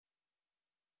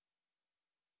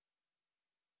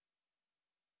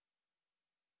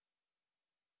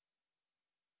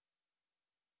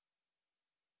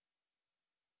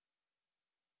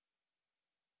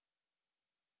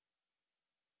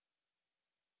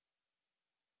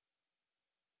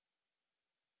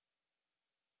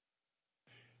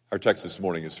Our text this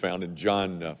morning is found in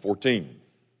John 14.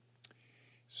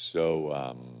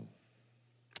 So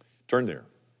turn there.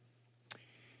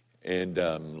 And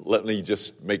let me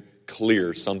just make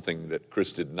clear something that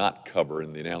Chris did not cover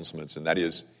in the announcements, and that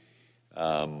is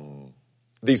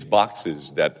these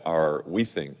boxes that are, we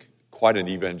think, quite an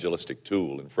evangelistic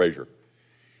tool in Fraser.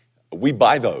 We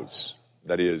buy those.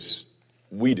 That is,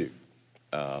 we do.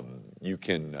 You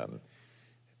can...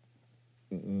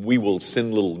 We will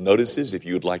send little notices if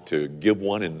you would like to give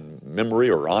one in memory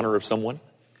or honor of someone.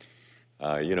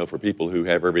 For people who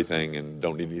have everything and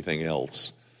don't need anything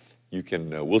else, you can.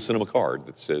 We'll send them a card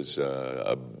that says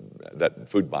that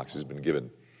food box has been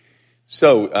given.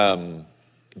 So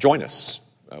join us.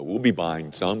 We'll be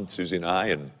buying some, Susie and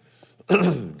I,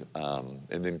 and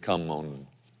then come on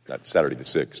that Saturday the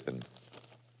 6th and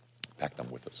pack them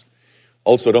with us.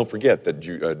 Also, don't forget that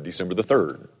December the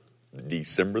 3rd,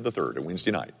 a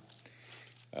Wednesday night,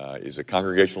 is a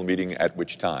congregational meeting at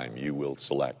which time you will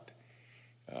select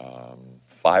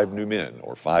 5 new men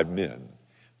or 5 men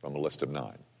from a list of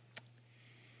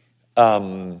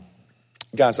 9.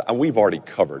 Guys, we've already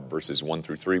covered verses 1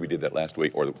 through 3. We did that last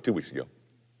week or 2 weeks ago.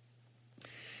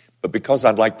 But because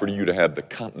I'd like for you to have the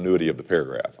continuity of the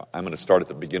paragraph, I'm going to start at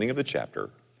the beginning of the chapter,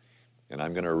 and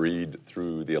I'm going to read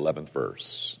through the 11th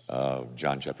verse of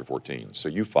John chapter 14. So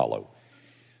you follow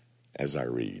as I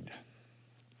read.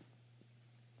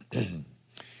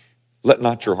 Let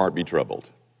not your heart be troubled.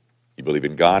 You believe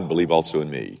in God, believe also in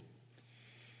me.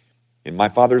 In my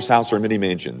Father's house are many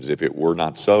mansions. If it were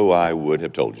not so, I would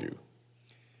have told you.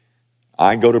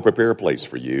 I go to prepare a place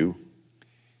for you.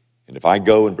 And if I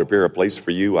go and prepare a place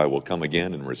for you, I will come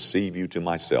again and receive you to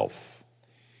myself,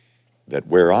 that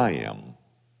where I am,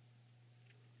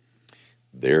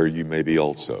 there you may be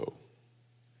also.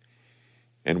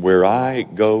 And where I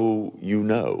go, you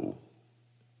know,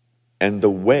 and the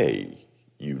way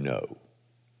you know.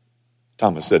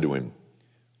 Thomas said to him,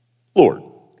 Lord,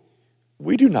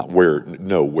 we do not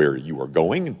know where you are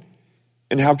going,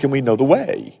 and how can we know the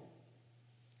way?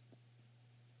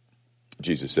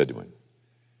 Jesus said to him,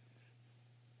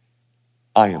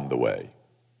 I am the way,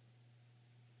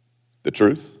 the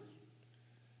truth,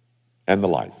 and the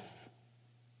life.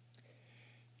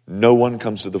 No one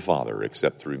comes to the Father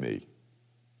except through me.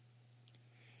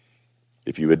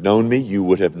 If you had known me, you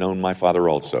would have known my Father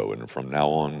also, and from now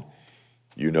on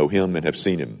you know him and have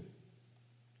seen him.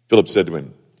 Philip said to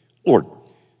him, Lord,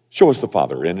 show us the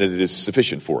Father, and it is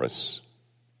sufficient for us.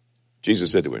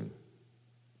 Jesus said to him,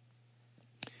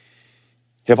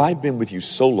 have I been with you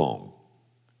so long,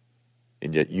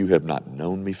 and yet you have not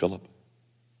known me, Philip?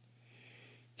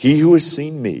 He who has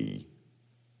seen me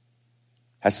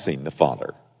has seen the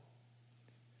Father.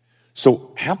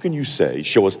 So how can you say,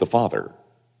 show us the Father?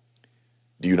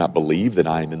 Do you not believe that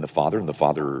I am in the Father and the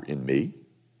Father in me?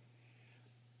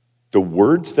 The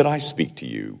words that I speak to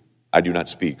you, I do not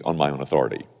speak on my own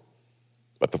authority,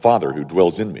 but the Father who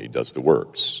dwells in me does the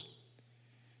works.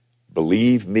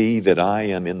 Believe me that I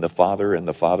am in the Father and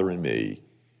the Father in me,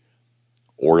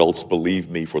 or else believe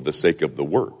me for the sake of the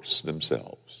works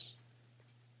themselves.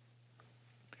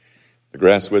 The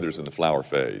grass withers and the flower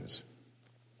fades,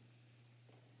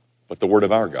 but the word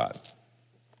of our God,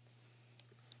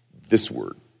 this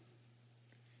word,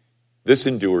 this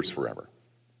endures forever.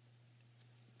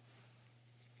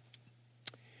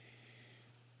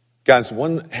 Guys,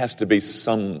 one has to be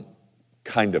some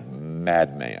kind of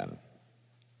madman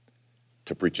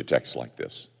to preach a text like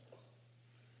this.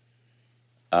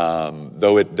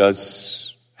 Though it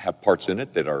does have parts in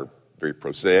it that are very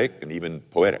prosaic and even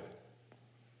poetic,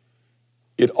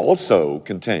 it also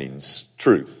contains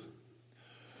truth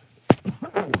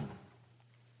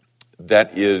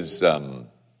that is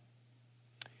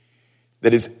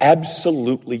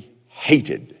absolutely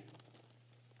hated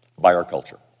by our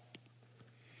culture.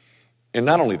 And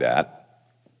not only that,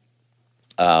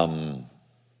 in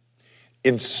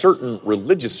certain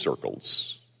religious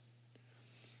circles,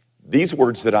 these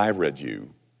words that I've read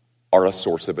you are a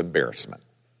source of embarrassment.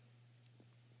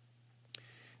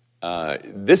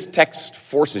 This text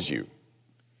forces you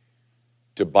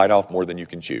to bite off more than you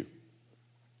can chew.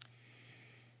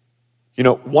 You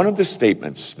know, one of the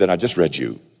statements that I just read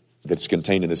you that's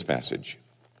contained in this passage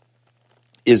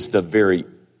is the very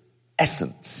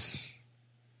essence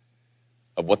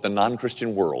of what the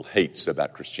non-Christian world hates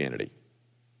about Christianity.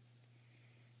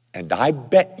 And I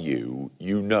bet you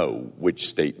know which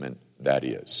statement that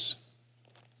is.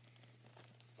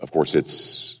 Of course,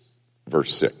 it's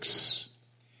verse 6.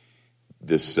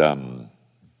 This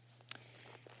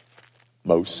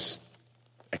most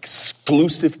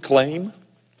exclusive claim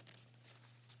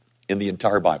in the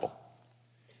entire Bible.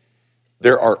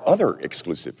 There are other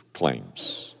exclusive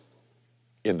claims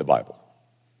in the Bible,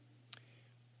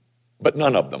 but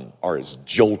none of them are as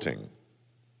jolting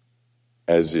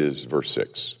as is verse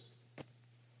 6.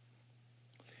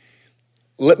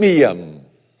 Let me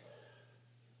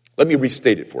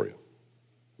restate it for you.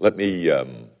 Let me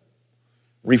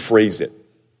rephrase it,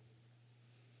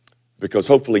 because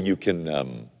hopefully you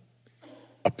can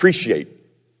appreciate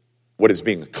what is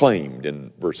being claimed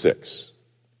in verse 6.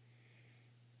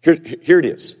 Here it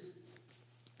is.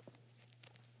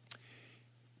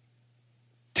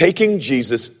 Taking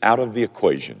Jesus out of the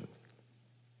equation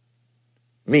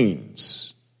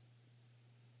means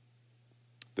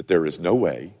that there is no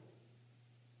way,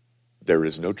 there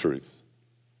is no truth,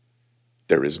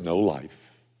 there is no life,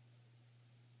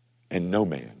 and no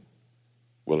man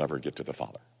will ever get to the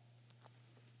Father.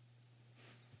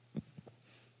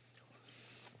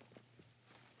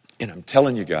 And I'm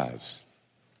telling you guys,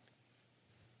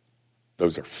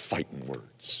 those are fighting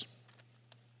words.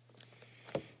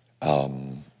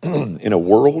 In a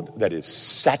world that is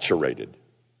saturated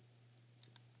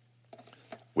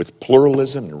with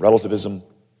pluralism and relativism,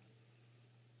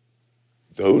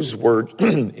 those words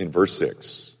in verse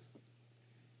 6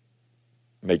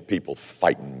 make people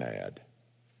fighting mad.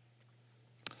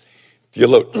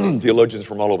 Theologians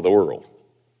from all over the world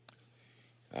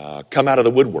come out of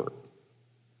the woodwork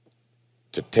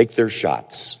to take their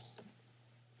shots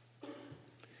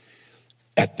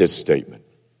at this statement,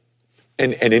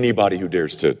 and anybody who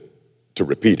dares to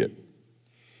repeat it.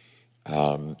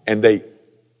 And they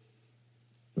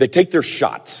take their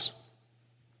shots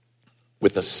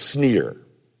with a sneer.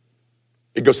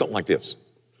 It goes something like this.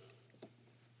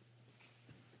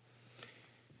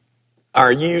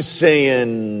 Are you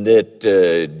saying that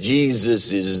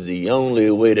Jesus is the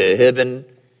only way to heaven?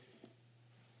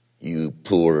 You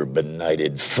poor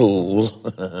benighted fool.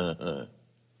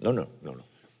 No.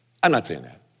 I'm not saying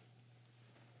that.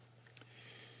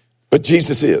 But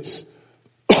Jesus is.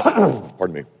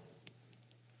 Pardon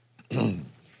me.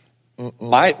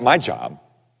 My job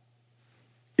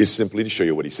is simply to show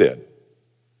you what he said.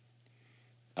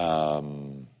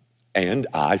 And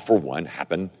I, for one,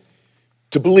 happen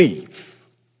to believe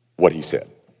what he said.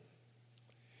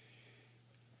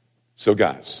 So,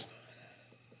 guys,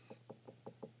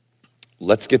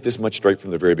 let's get this much straight from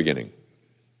the very beginning.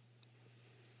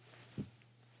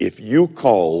 If you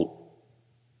call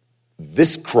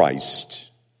this Christ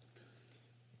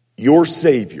your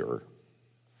Savior,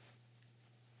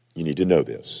 you need to know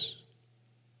this.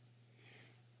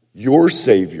 Your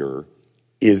Savior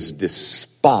is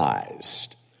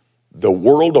despised the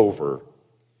world over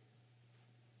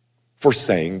for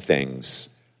saying things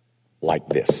like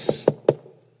this.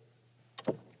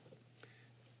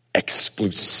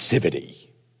 Exclusivity,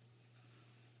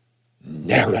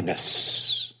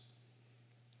 narrowness,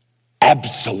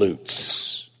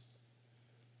 absolutes.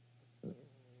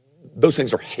 Those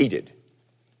things are hated.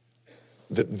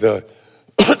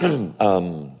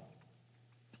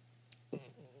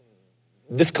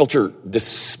 This culture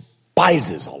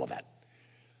despises all of that.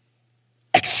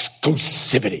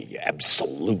 Exclusivity,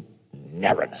 absolute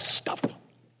narrowness stuff.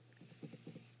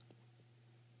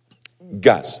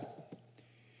 Guys,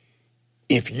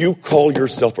 if you call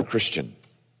yourself a Christian,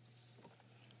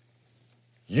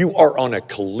 you are on a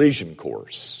collision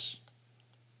course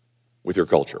with your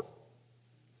culture.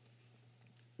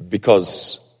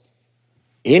 Because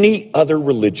any other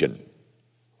religion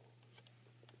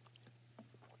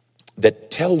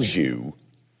that tells you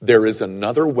there is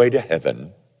another way to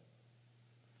heaven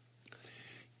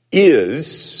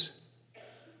is,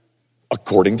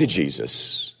 according to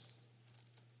Jesus,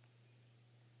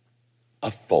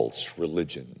 a false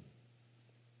religion.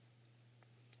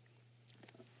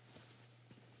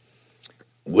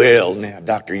 Well, now,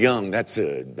 Dr. Young, that's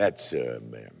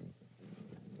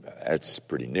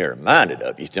pretty narrow-minded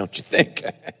of you, don't you think?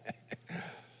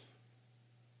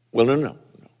 Well, no.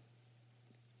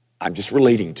 I'm just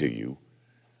relating to you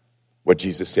what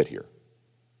Jesus said here.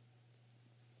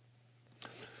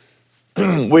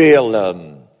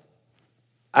 Well,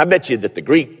 I bet you that the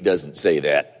Greek doesn't say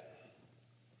that.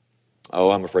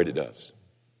 Oh, I'm afraid it does.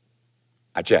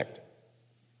 I checked.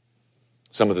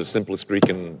 Some of the simplest Greek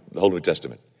in the whole New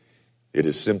Testament. It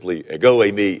is simply ego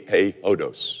eimi he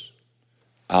hodos.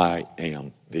 I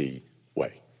am the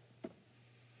way.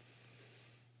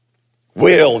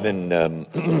 Well,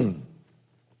 then,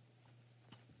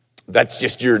 that's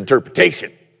just your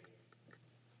interpretation.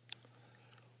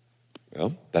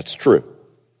 Well, that's true.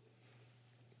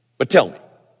 But tell me,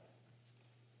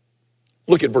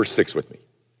 look at verse 6 with me.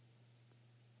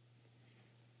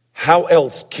 How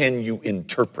else can you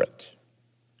interpret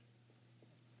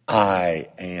I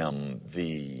am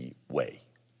the way.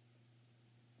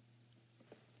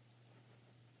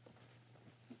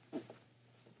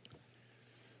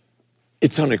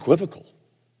 It's unequivocal.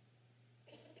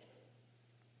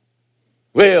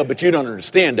 Well, but you don't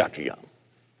understand, Dr. Young.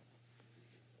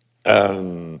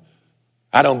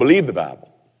 I don't believe the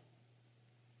Bible.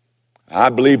 I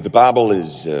believe the Bible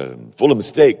is full of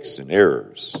mistakes and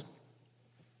errors.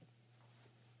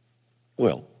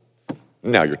 Well,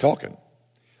 now you're talking.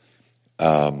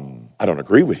 I don't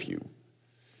agree with you,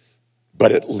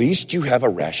 but at least you have a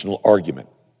rational argument.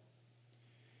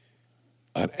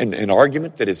 An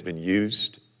argument that has been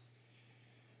used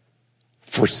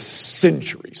for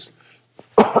centuries.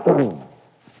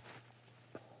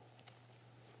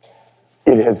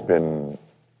 It has been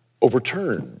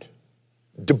overturned,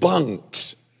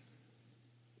 debunked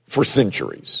for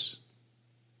centuries.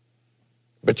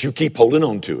 But you keep holding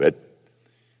on to it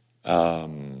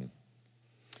in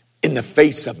the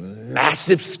face of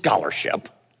massive scholarship.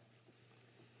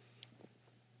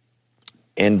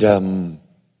 And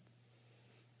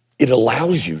it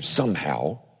allows you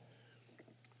somehow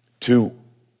to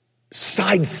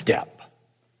sidestep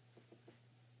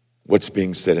what's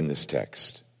being said in this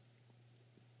text.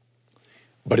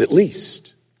 But at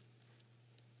least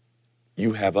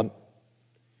you have a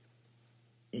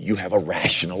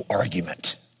rational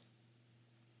argument.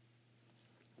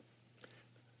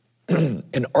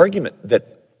 An argument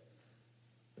that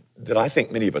I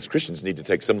think many of us Christians need to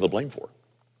take some of the blame for.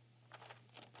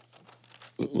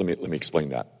 Let me explain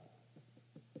that.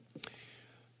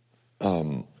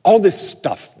 All this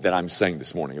stuff that I'm saying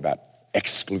this morning about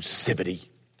exclusivity,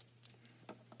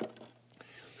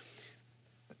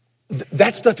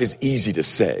 that stuff is easy to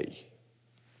say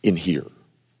in here.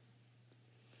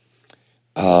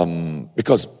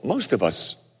 Because most of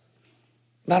us,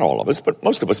 not all of us, but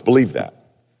most of us believe that.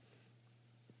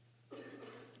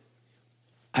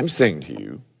 I'm saying to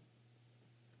you,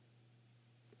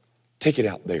 take it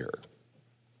out there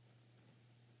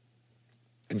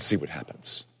and see what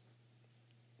happens.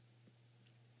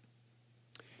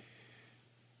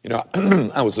 You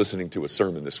know, I was listening to a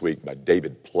sermon this week by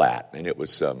David Platt, and it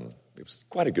was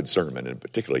quite a good sermon, and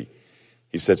particularly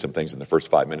he said some things in the first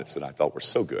 5 minutes that I thought were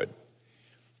so good.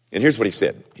 And here's what he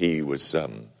said. He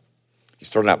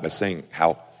started out by saying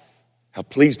how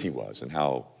pleased he was and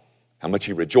how much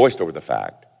he rejoiced over the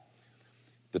fact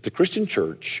that the Christian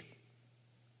church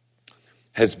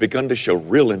has begun to show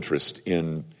real interest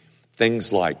in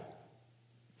things like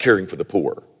caring for the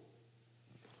poor,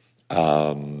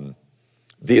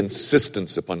 the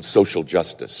insistence upon social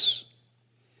justice,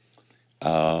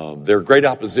 their great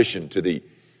opposition to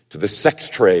the sex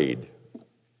trade.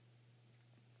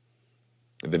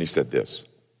 And then he said this,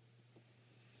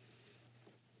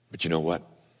 but you know what?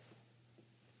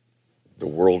 The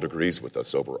world agrees with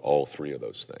us over all three of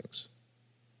those things.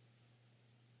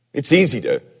 It's easy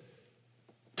to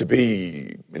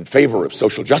be in favor of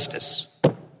social justice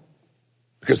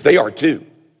because they are too.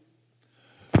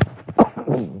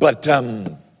 But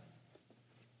I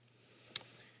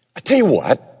tell you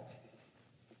what,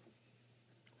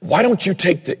 why don't you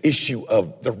take the issue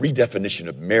of the redefinition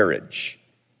of marriage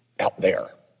out there?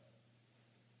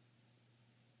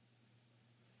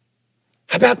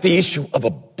 How about the issue of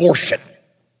abortion?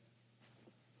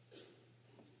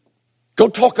 Go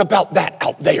talk about that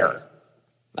out there,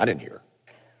 not in here.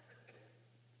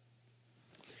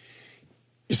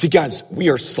 You see, guys, we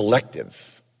are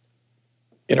selective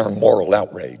in our moral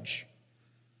outrage.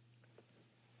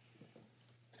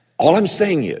 All I'm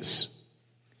saying is,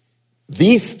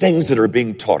 these things that are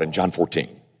being taught in John 14,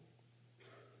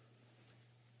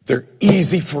 they're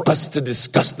easy for us to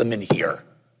discuss them in here.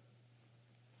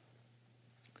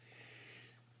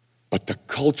 But the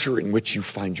culture in which you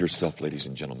find yourself, ladies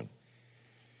and gentlemen,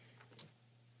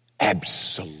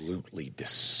 absolutely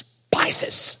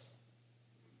despises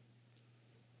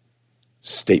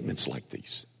statements like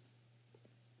these.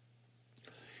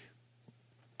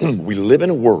 We live in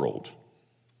a world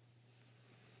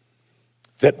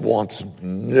that wants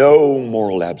no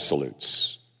moral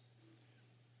absolutes.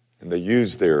 And they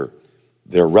use their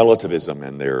relativism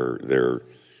and their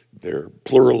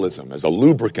pluralism as a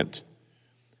lubricant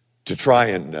to try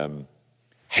and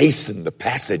hasten the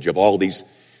passage of all these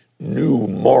new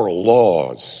moral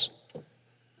laws.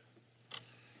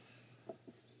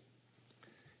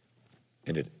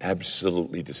 And it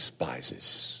absolutely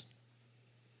despises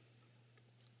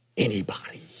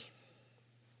anybody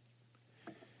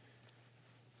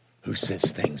who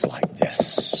says things like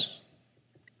this.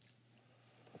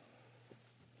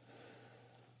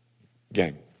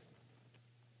 Gang,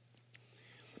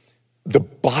 the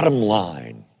bottom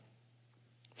line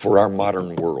for our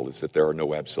modern world is that there are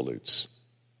no absolutes.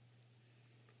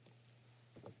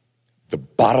 The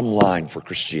bottom line for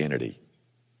Christianity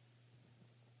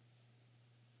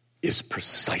is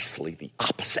precisely the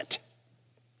opposite.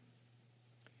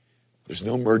 There's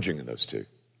no merging in those two.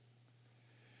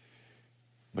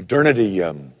 Modernity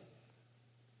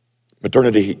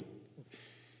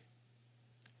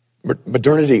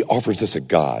offers us a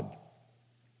God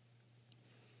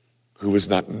who is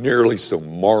not nearly so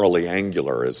morally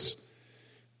angular as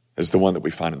the one that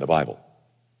we find in the Bible.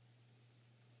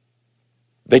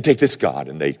 They take this God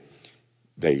and they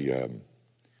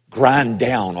grind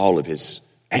down all of his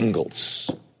angles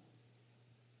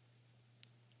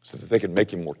so that they can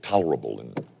make him more tolerable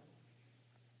and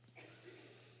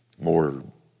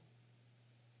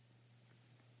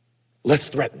less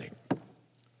threatening,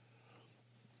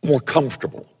 more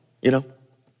comfortable, you know?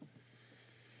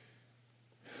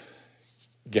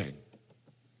 Gang,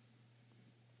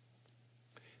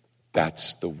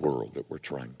 that's the world that we're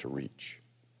trying to reach.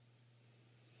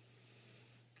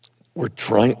 We're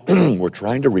trying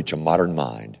to reach a modern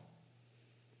mind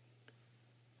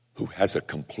who has a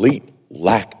complete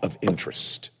lack of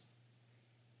interest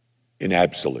in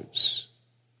absolutes,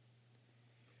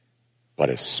 but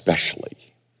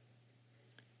especially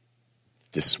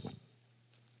this one.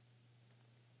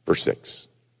 Verse 6.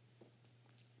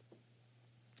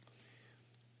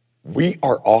 We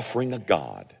are offering a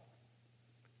God.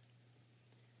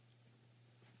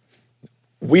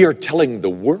 We are telling the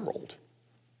world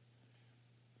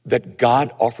that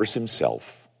God offers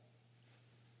himself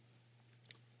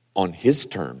on his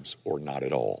terms or not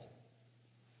at all.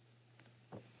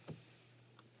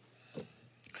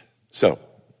 So,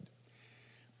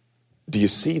 do you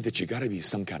see that you got to be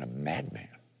some kind of madman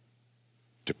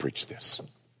to preach this?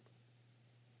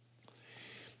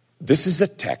 This is a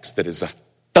text that is a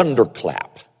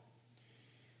thunderclap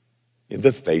in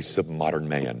the face of modern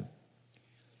man.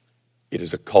 It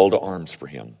is a call to arms for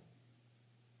him.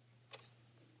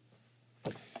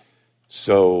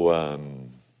 So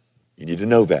you need to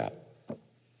know that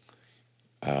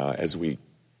as we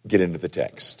get into the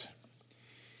text.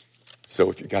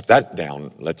 So if you got that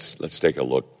down, let's take a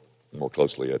look more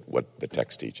closely at what the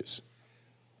text teaches.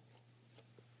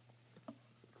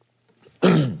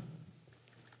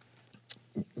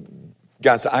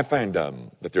 Guys, I find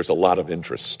that there's a lot of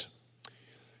interest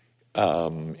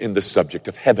in the subject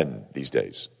of heaven these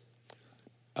days,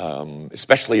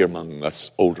 especially among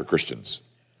us older Christians.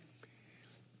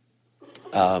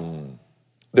 There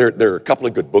are a couple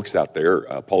of good books out there.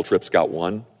 Paul Tripp's got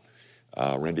one.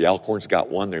 Randy Alcorn's got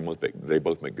one. They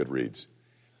both make good reads.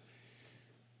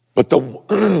 But the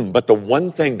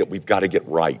one thing that we've got to get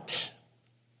right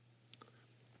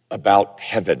about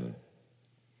heaven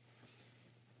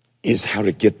is how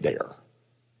to get there.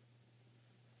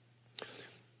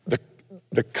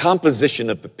 The composition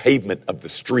of the pavement of the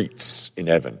streets in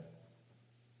heaven,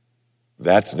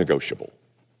 that's negotiable.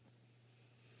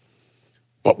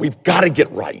 But we've got to get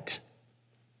right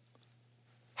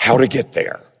how to get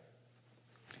there.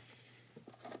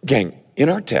 Gang, in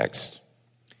our text,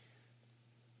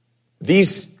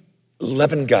 these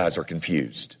 11 guys are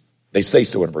confused. They say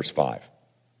so in verse 5.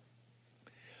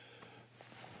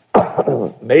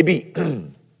 Maybe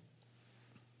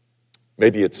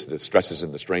it's the stresses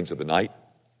and the strains of the night.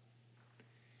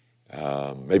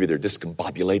 Maybe they're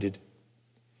discombobulated.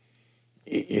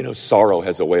 You know, sorrow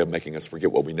has a way of making us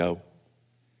forget what we know.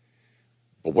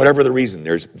 But whatever the reason,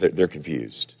 they're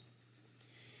confused.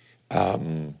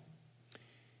 They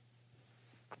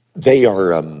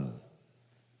don't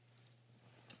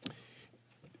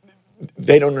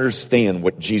understand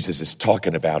what Jesus is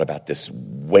talking about this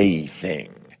way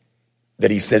thing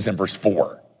that he says in verse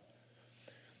 4.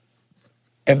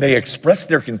 And they express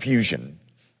their confusion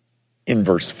in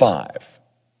verse 5.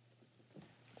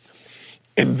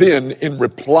 And then in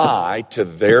reply to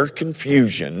their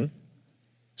confusion,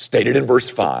 stated in verse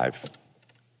 5,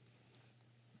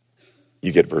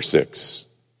 you get verse 6,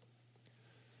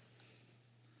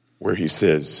 where he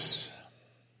says,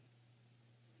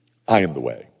 I am the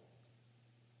way,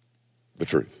 the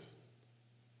truth,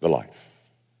 the life.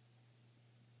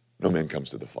 No man comes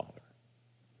to the Father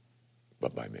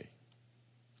but by me.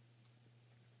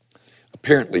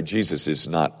 Apparently, Jesus is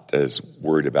not as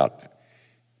worried about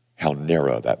how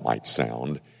narrow that might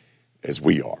sound as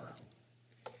we are.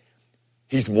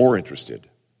 He's more interested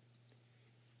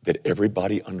that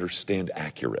everybody understand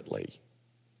accurately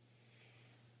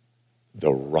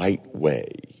the right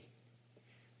way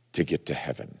to get to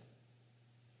heaven.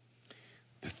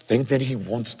 The thing that he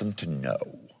wants them to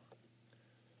know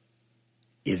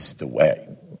is the way.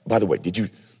 By the way, did you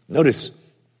notice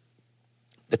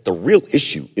that the real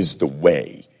issue is the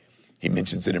way. He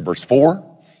mentions it in verse 4,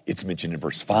 it's mentioned in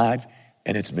verse 5,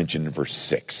 and it's mentioned in verse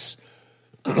 6.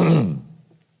 And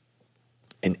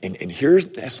here's,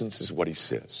 in essence, is what he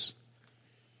says.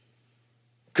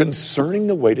 Concerning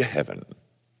the way to heaven,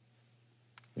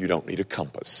 you don't need a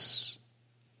compass.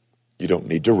 You don't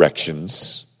need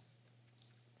directions.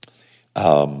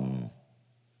 You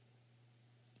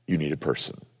need a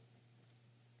person.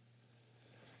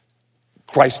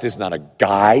 Christ is not a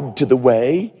guide to the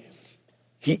way.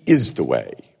 He is the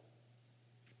way.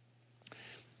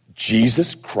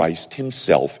 Jesus Christ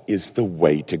himself is the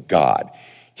way to God.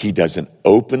 He doesn't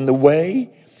open the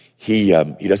way. He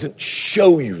doesn't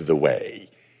show you the way.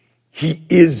 He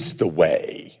is the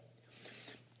way.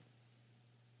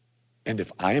 And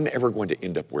if I am ever going to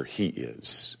end up where he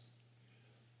is,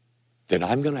 then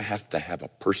I'm going to have a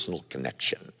personal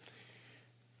connection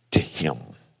to him.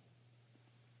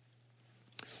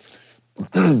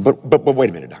 But wait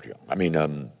a minute, Dr. Young. I mean,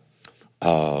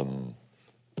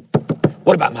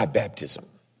 what about my baptism?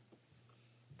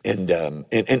 And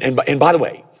by the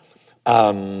way,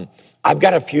 I've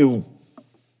got a few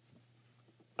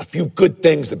good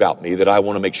things about me that I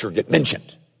want to make sure get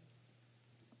mentioned.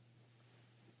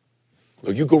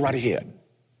 Well, you go right ahead.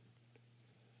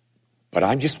 But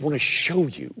I just want to show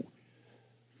you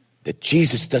that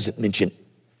Jesus doesn't mention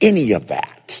any of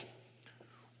that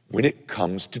when it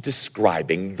comes to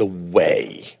describing the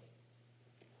way.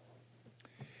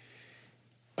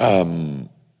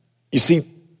 You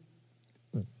see,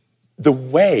 the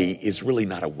way is really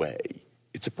not a way.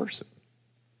 It's a person.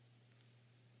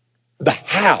 The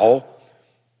how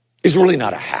is really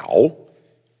not a how.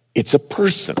 It's a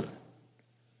person.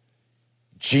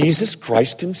 Jesus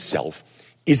Christ himself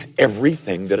is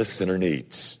everything that a sinner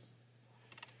needs.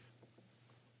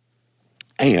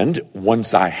 And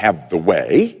once I have the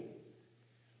way,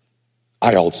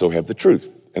 I also have the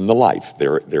truth and the life.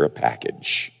 They're a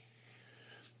package.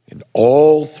 And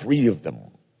all three of them,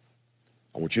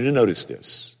 I want you to notice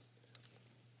this,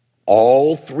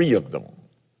 all three of them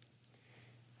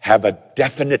have a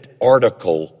definite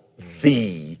article,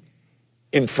 the,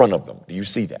 in front of them. Do you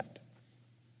see that?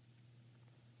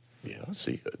 Yeah, I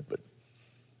see it, but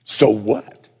so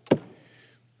what?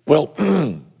 Well,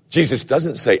 Jesus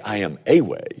doesn't say, I am a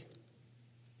way.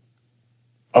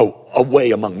 Oh, a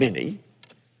way among many.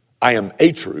 I am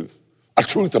a truth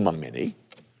among many.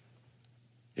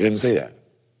 He didn't say that.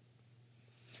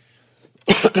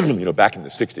 Back in the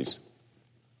 60s,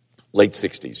 late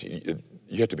 60s,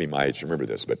 you have to be my age to remember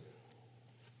this, but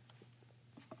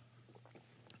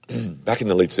back in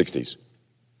the late 60s,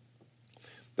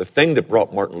 the thing that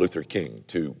brought Martin Luther King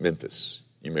to Memphis,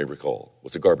 you may recall,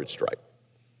 was a garbage strike,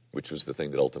 which was the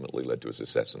thing that ultimately led to his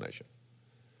assassination.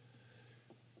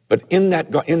 But in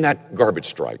that garbage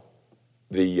strike,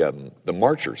 the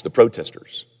marchers, the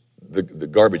protesters, the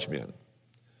garbage men,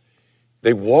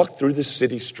 they walked through the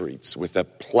city streets with a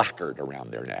placard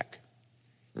around their neck.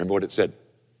 Remember what it said?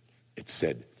 It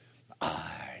said,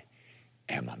 I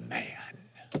am a man.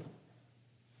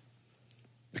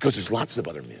 Because there's lots of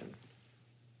other men.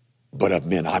 But of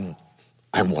men,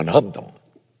 I'm one of them.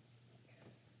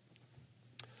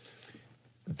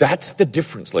 That's the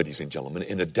difference, ladies and gentlemen,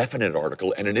 in a definite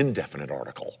article and an indefinite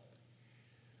article.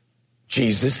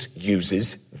 Jesus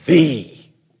uses the.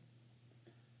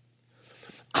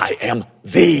 I am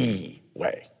the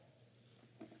way.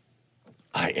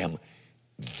 I am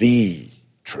the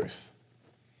truth.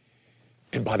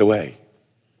 And by the way,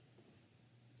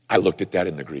 I looked at that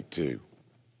in the Greek too.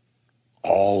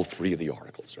 All three of the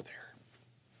articles are there.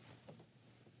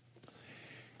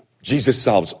 Jesus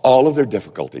solves all of their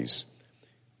difficulties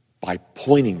by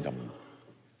pointing them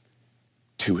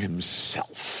to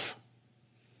himself.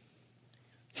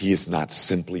 He is not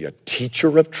simply a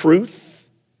teacher of truth,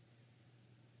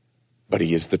 but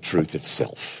he is the truth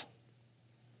itself.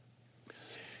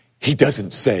 He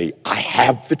doesn't say, I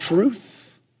have the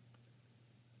truth.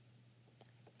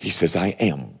 He says, I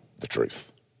am the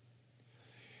truth.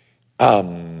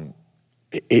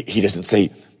 He doesn't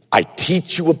say, I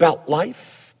teach you about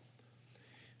life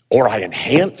or I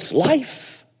enhance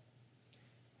life.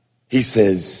 He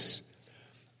says,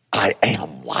 I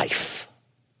am life.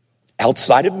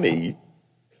 Outside of me,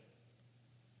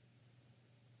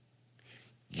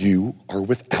 you are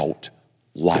without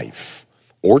life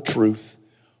or truth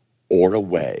or a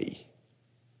way.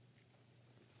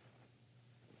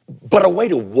 But a way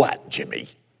to what, Jimmy?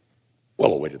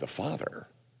 Well, a way to the Father.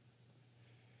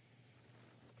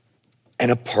 And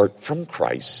apart from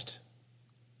Christ,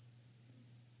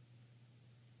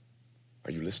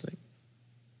 are you listening?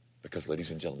 Because,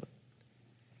 ladies and gentlemen,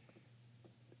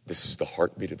 This is the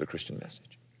heartbeat of the Christian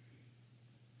message.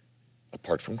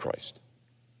 Apart from Christ,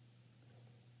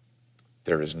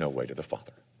 there is no way to the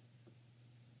Father.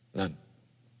 None.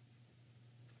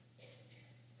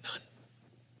 None.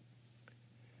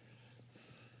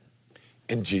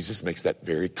 And Jesus makes that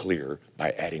very clear by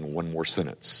adding one more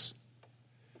sentence.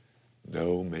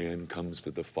 No man comes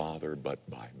to the Father but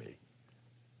by me.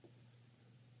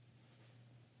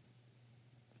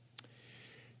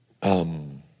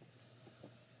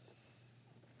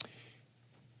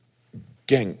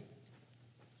 Gang,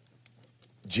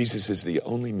 Jesus is the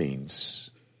only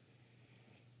means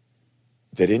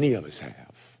that any of us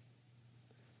have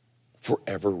for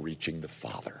ever reaching the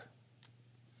Father.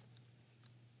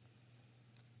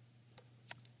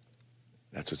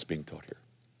 That's what's being taught here.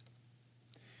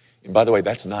 And by the way,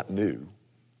 that's not new.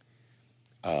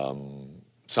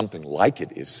 Something like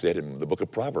it is said in the book of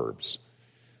Proverbs.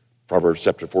 Proverbs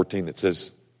chapter 14 that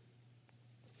says,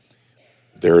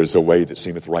 there is a way that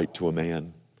seemeth right to a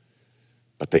man,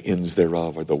 but the ends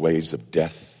thereof are the ways of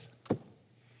death.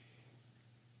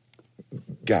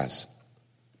 Guys,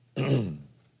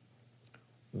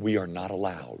 we are not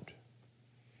allowed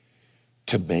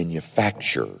to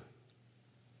manufacture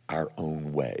our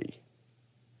own way.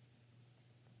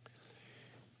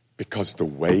 Because the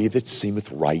way that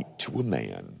seemeth right to a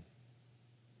man,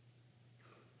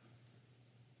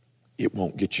 it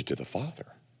won't get you to the Father.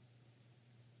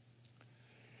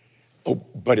 Oh,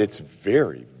 but it's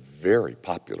very, very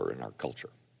popular in our culture.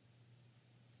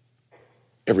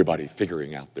 Everybody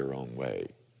figuring out their own way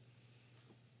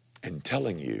and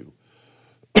telling you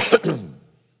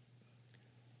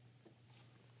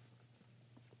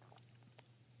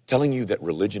that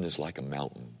religion is like a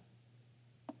mountain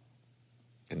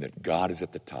and that God is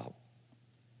at the top.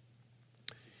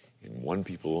 And one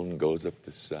people goes up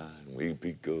this side, and we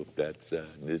go up that side,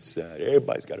 and this side.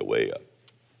 Everybody's got a way up.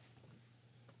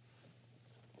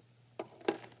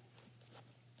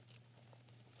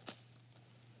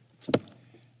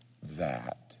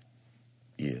 That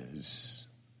is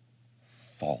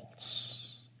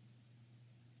false.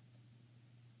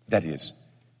 That is,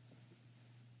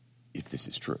 if this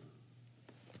is true.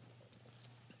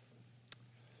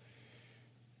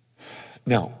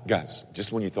 Now, guys,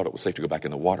 just when you thought it was safe to go back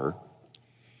in the water,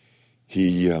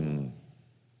 we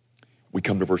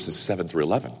come to verses 7 through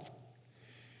 11.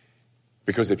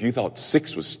 Because if you thought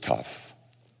 6 was tough,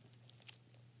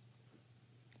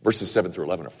 verses 7 through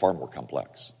 11 are far more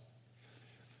complex.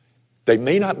 They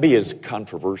may not be as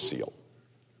controversial,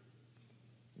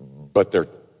 but they're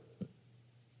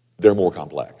more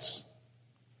complex.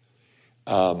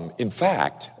 In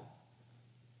fact,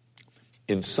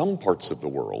 in some parts of the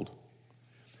world,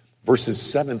 verses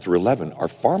 7 through 11 are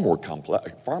far more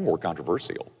complex, far more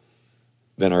controversial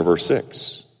than our verse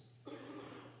 6.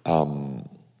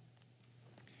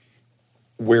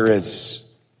 Whereas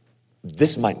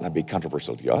this might not be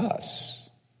controversial to us,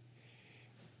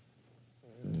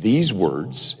 these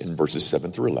words in verses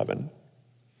 7 through 11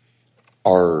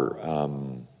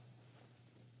 are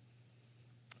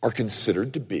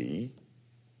considered to be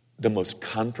the most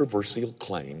controversial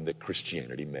claim that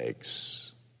Christianity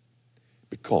makes,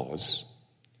 because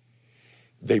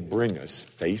they bring us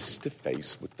face to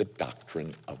face with the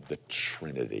doctrine of the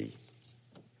Trinity.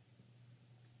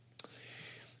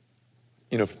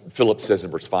 You know, Philip says in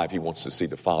verse 5 he wants to see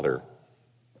the Father.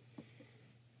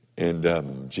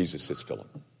 And Jesus says, Philip,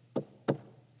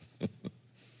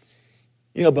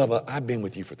 you know, Bubba, I've been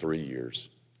with you for 3 years.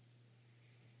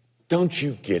 Don't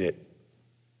you get it?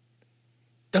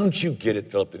 Don't you get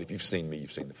it, Philip, that if you've seen me,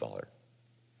 you've seen the Father?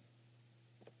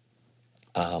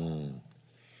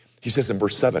 He says in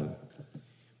verse 7,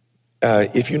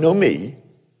 if you know me,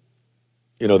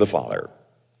 you know the Father.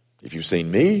 If you've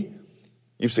seen me,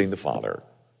 you've seen the Father.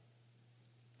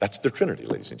 That's the Trinity,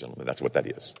 ladies and gentlemen. That's what that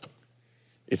is.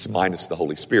 It's minus the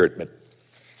Holy Spirit, but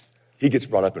he gets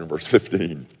brought up in verse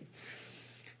 15.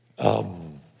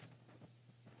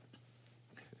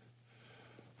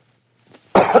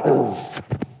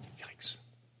 Yikes.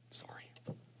 Sorry.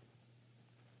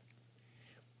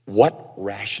 What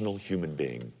rational human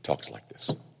being talks like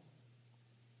this?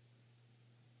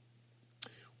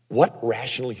 What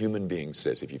rational human being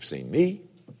says, if you've seen me,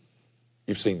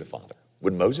 you've seen the Father?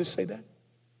 Would Moses say that?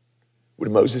 Would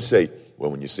Moses say,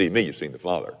 well, when you see me, you've seen the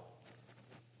Father?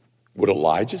 Would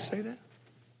Elijah say that?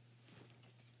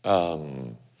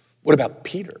 What about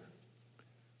Peter?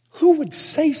 Who would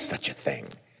say such a thing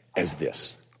as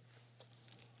this?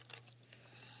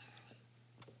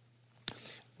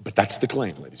 But that's the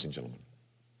claim, ladies and gentlemen.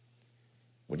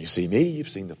 When you see me, you've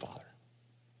seen the Father.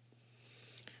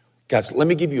 Guys, let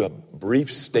me give you a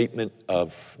brief statement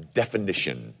of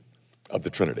definition of the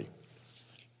Trinity.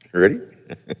 You ready?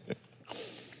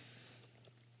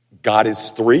 God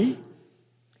is three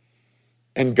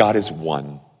and God is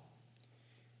one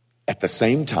at the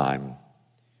same time,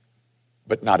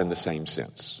 but not in the same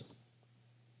sense.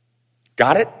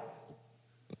 Got it?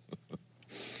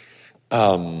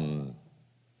 The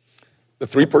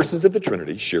three persons of the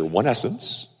Trinity share one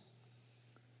essence.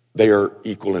 They are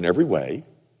equal in every way.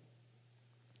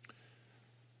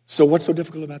 So what's so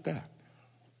difficult about that?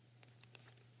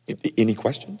 Any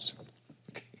questions?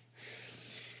 Okay.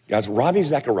 Guys, Ravi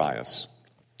Zacharias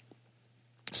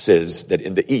says that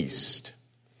in the East,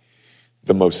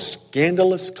 the most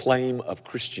scandalous claim of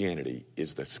Christianity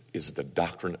is the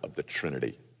doctrine of the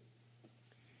Trinity.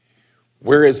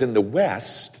 Whereas in the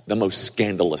West, the most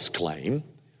scandalous claim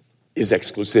is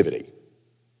exclusivity.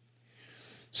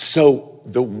 So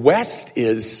the West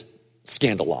is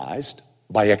scandalized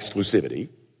by exclusivity,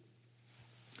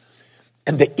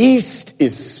 and the East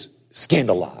is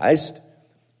scandalized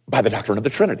by the doctrine of the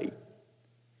Trinity.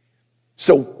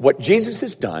 So what Jesus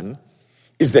has done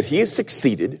is that he has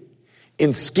succeeded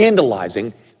in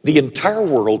scandalizing the entire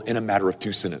world in a matter of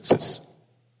 2 sentences.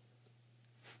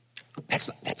 That's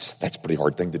a pretty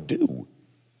hard thing to do.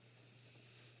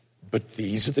 But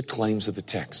these are the claims of the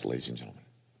text, ladies and gentlemen.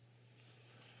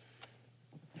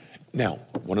 Now,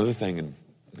 one other thing,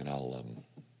 and I'll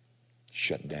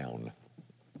shut down.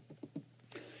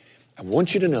 I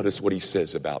want you to notice what he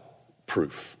says about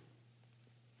proof.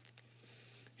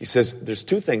 He says, there's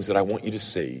 2 things that I want you to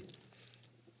see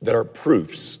that are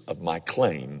proofs of my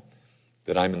claim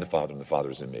that I'm in the Father and the Father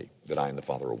is in me, that I and the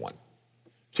Father are one.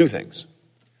 2 things.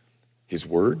 His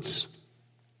words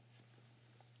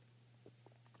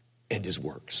and his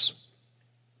works.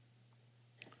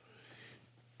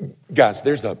 Guys,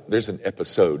 there's an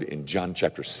episode in John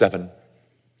chapter 7.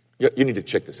 You need to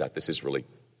check this out. This is really,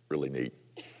 really neat.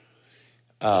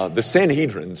 The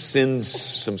Sanhedrin sends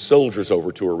some soldiers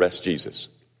over to arrest Jesus.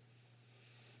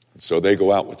 So they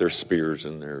go out with their spears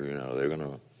and they're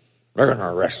gonna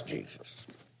arrest Jesus.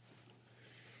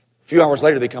 A few hours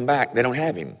later, they come back. They don't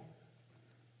have him.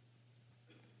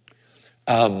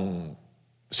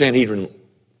 Sanhedrin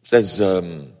says,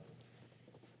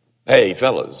 "Hey,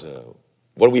 fellas,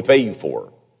 what do we pay you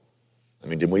for? I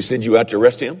mean, didn't we send you out to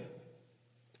arrest him?"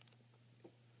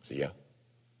 So, yeah.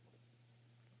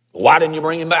 Why didn't you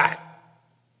bring him back?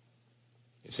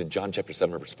 It's in John chapter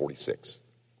 7, verse 46.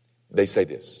 They say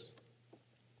this.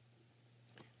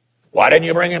 Why didn't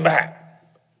you bring him back?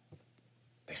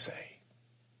 They say,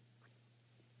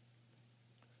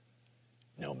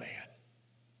 no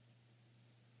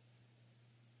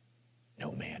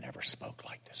man ever spoke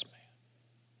like this man.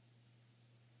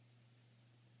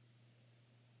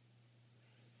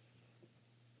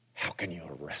 How can you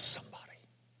arrest somebody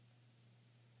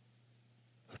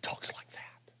who talks like that?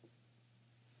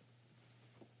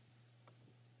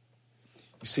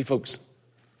 You see, folks,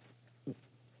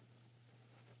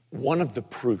 one of the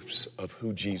proofs of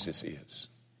who Jesus is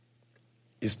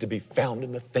to be found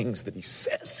in the things that he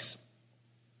says.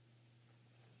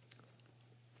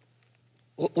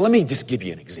 Let me just give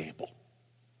you an example.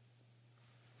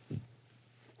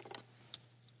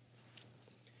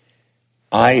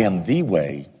 I am the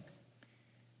way,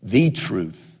 the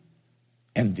truth,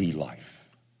 and the life.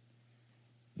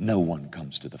 No one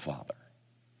comes to the Father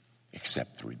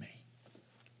except through me.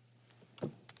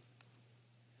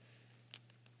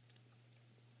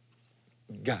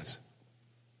 Guys,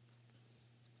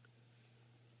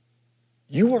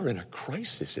 you are in a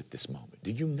crisis at this moment.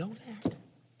 Do you know that?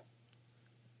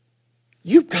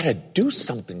 You've got to do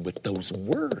something with those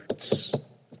words.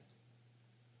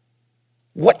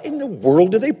 What in the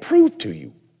world do they prove to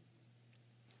you?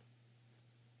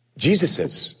 Jesus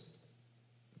says,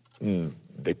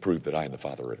 they prove that I and the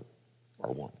Father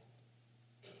are one.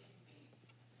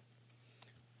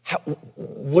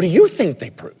 What do you think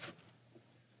they prove?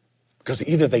 Because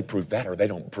either they prove that or they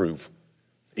don't prove.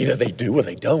 Either they do or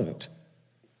they don't.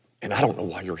 And I don't know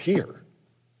why you're here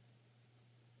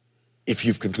if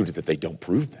you've concluded that they don't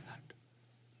prove that.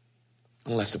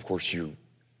 Unless, of course, you've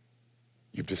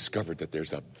discovered that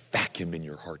there's a vacuum in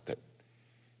your heart that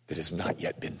has not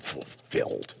yet been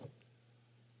fulfilled.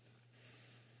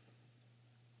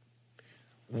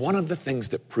 One of the things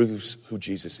that proves who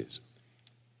Jesus is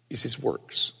his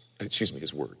works.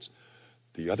 His words.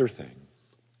 The other thing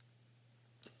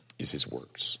is his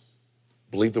works.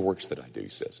 Believe the works that I do, he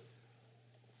says.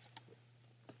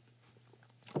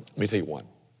 Let me tell you one.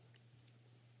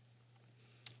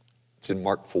 It's in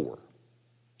Mark 4.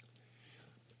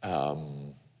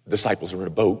 Disciples are in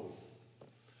a boat.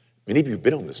 Many of you have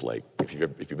been on this lake. If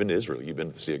you've been to Israel, you've been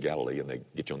to the Sea of Galilee, and they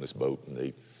get you on this boat, and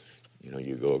they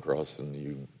You go across and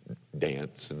you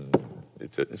dance, and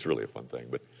it's really a fun thing.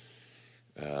 But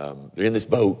they're in this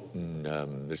boat, and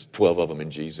there's 12 of them,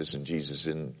 and Jesus he's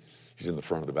in the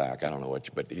front of the back. I don't know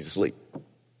but he's asleep.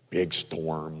 Big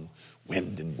storm,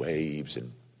 wind and waves,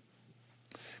 and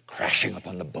crashing up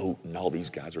on the boat, and all these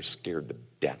guys are scared to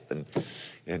death.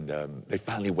 And they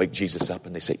finally wake Jesus up,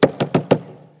 and they say,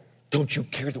 "Don't you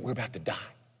care that we're about to die?"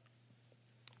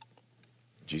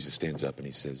 Jesus stands up and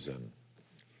he says,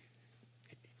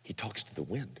 he talks to the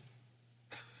wind.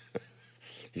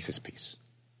 He says, "Peace."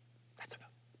 That's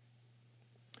enough.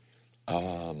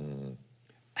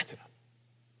 That's enough.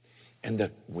 And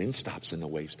the wind stops and the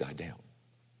waves die down.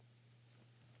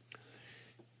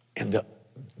 And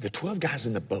the 12 guys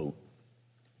in the boat,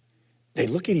 they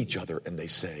look at each other and they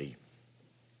say,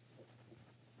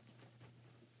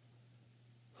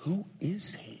 "Who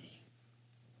is he?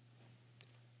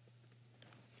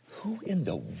 Who in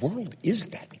the world is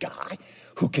that guy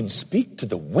who can speak to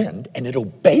the wind and it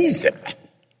obeys him?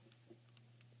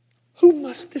 Who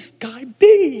must this guy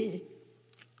be?"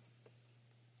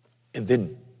 And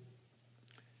then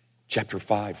chapter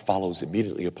 5 follows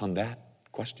immediately upon that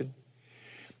question.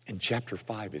 And chapter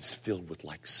 5 is filled with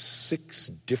like 6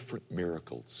 different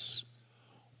miracles,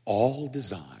 all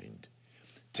designed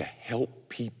to help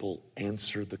people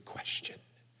answer the question,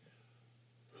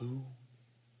 who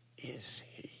is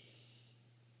he?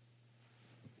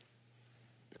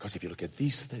 Because if you look at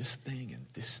this thing and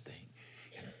this thing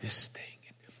and this thing,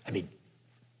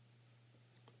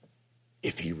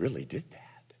 if he really did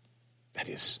that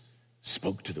is,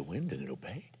 spoke to the wind and it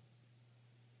obeyed,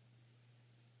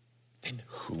 then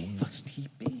who must he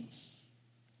be?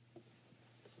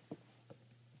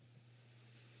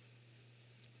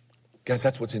 Guys,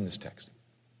 that's what's in this text.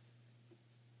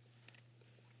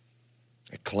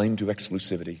 A claim to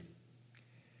exclusivity,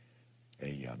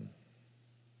 a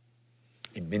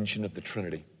mention of the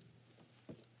Trinity,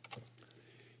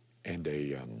 and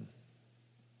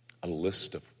a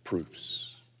list of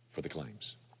proofs for the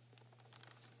claims.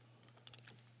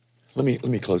 Let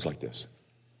me close like this.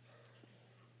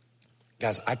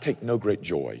 Guys, I take no great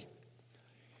joy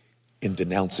in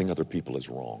denouncing other people as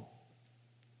wrong.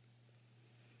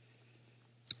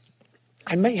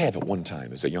 I may have at one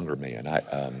time as a younger man.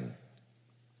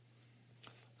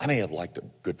 I may have liked a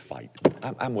good fight.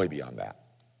 I'm way beyond that.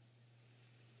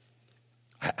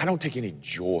 I don't take any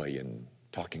joy in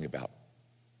talking about,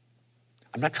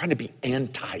 I'm not trying to be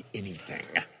anti-anything.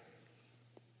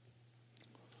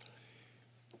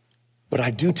 But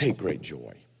I do take great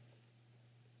joy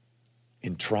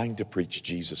in trying to preach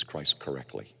Jesus Christ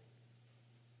correctly.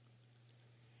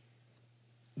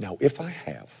 Now, if I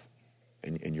have,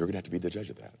 and you're going to have to be the judge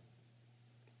of that,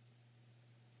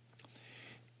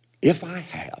 if I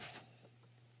have,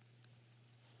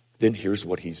 then here's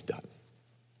what he's done.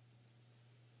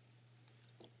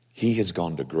 He has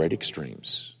gone to great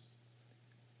extremes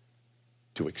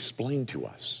to explain to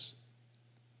us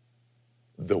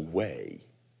the way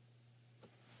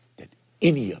that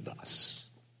any of us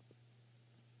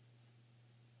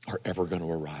are ever going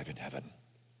to arrive in heaven.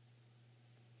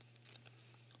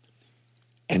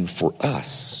 And for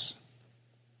us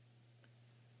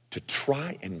to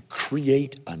try and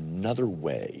create another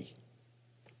way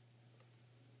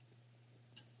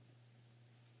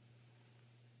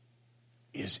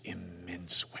is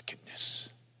immense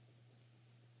wickedness.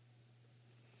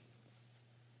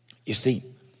 You see,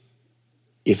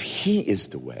 if he is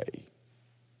the way,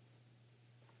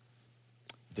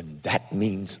 then that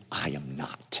means I am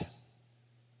not.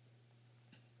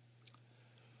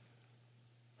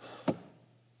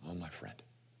 Oh, my friend.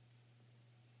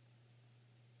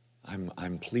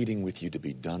 I'm pleading with you to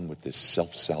be done with this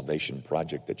self-salvation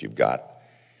project that you've got,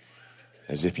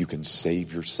 as if you can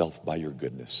save yourself by your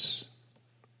goodness.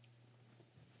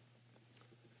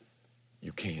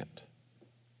 You can't.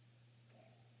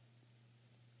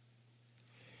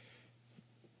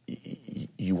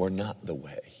 You are not the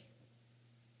way.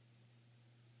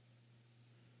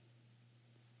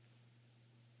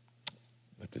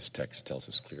 But this text tells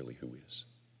us clearly who is.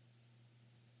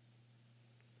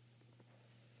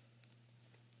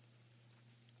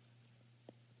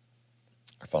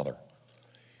 Our Father,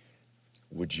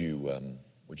 would you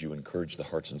encourage the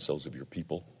hearts and souls of your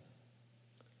people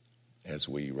as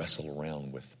we wrestle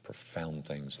around with profound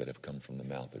things that have come from the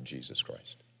mouth of Jesus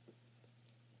Christ?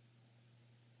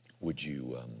 Would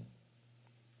you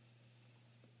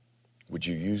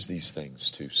use these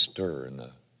things to stir in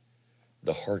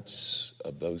the hearts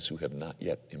of those who have not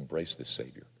yet embraced the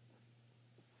Savior?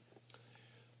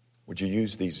 Would you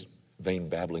use these vain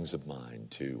babblings of mine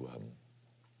to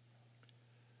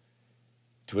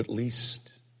at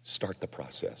least start the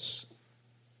process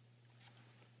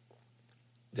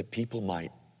that people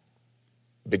might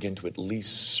begin to at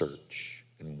least search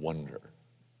and wonder,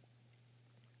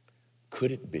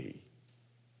 could it be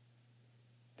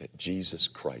that Jesus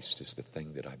Christ is the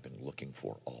thing that I've been looking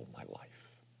for all my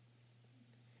life?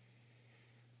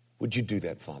 Would you do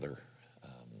that, Father?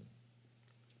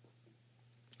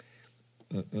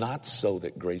 Not so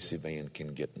that Gracie Van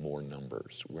can get more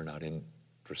numbers. We're not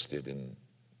interested in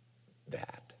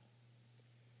that.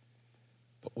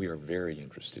 But we are very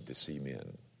interested to see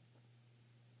men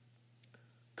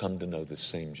come to know the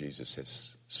same Jesus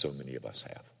as so many of us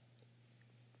have.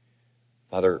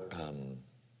 Father,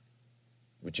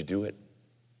 would you do it?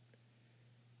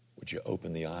 Would you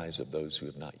open the eyes of those who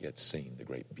have not yet seen the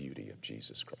great beauty of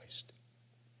Jesus Christ?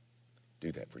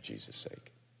 Do that for Jesus'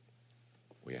 sake.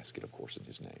 We ask it, of course, in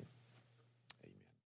his name.